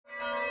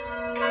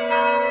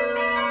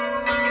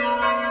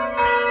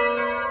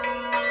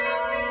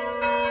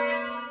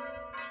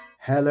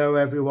Hello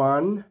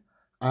everyone,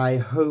 I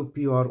hope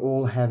you are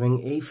all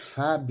having a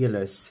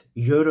fabulous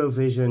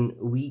Eurovision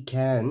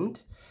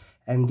weekend,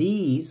 and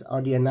these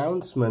are the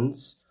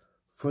announcements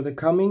for the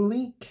coming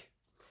week.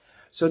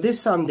 So this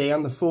Sunday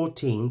on the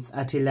 14th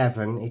at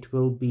 11 it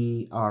will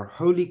be our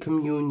Holy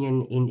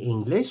Communion in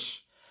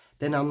English.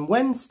 Then on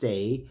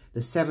Wednesday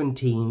the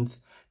 17th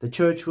the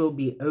church will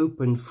be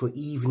open for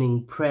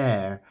evening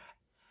prayer.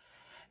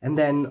 And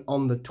then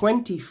on the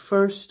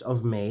 21st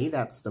of May,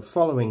 that's the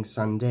following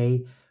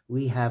Sunday,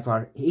 we have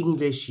our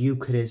English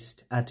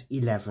Eucharist at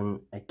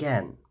 11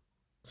 again.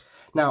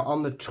 Now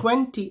on the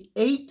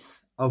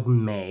 28th of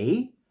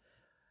May,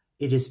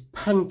 it is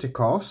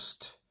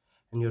Pentecost,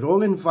 and you're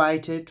all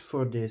invited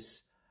for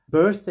this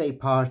birthday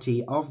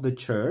party of the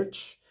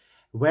church.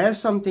 Wear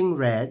something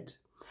red,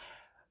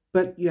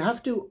 but you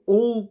have to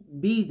all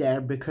be there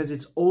because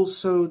it's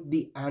also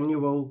the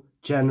annual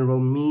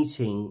general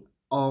meeting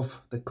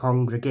of the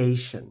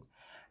congregation.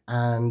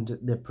 And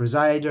the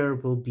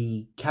presider will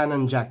be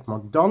Canon Jack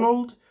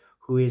MacDonald,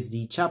 who is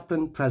the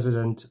chaplain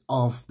president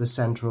of the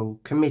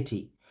Central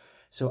Committee.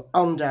 So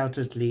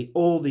undoubtedly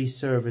all these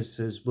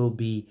services will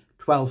be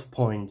 12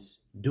 points,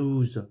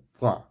 12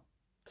 points.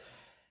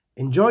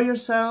 Enjoy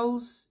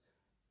yourselves,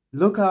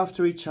 look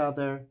after each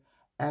other,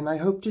 and I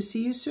hope to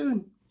see you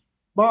soon.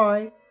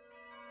 Bye!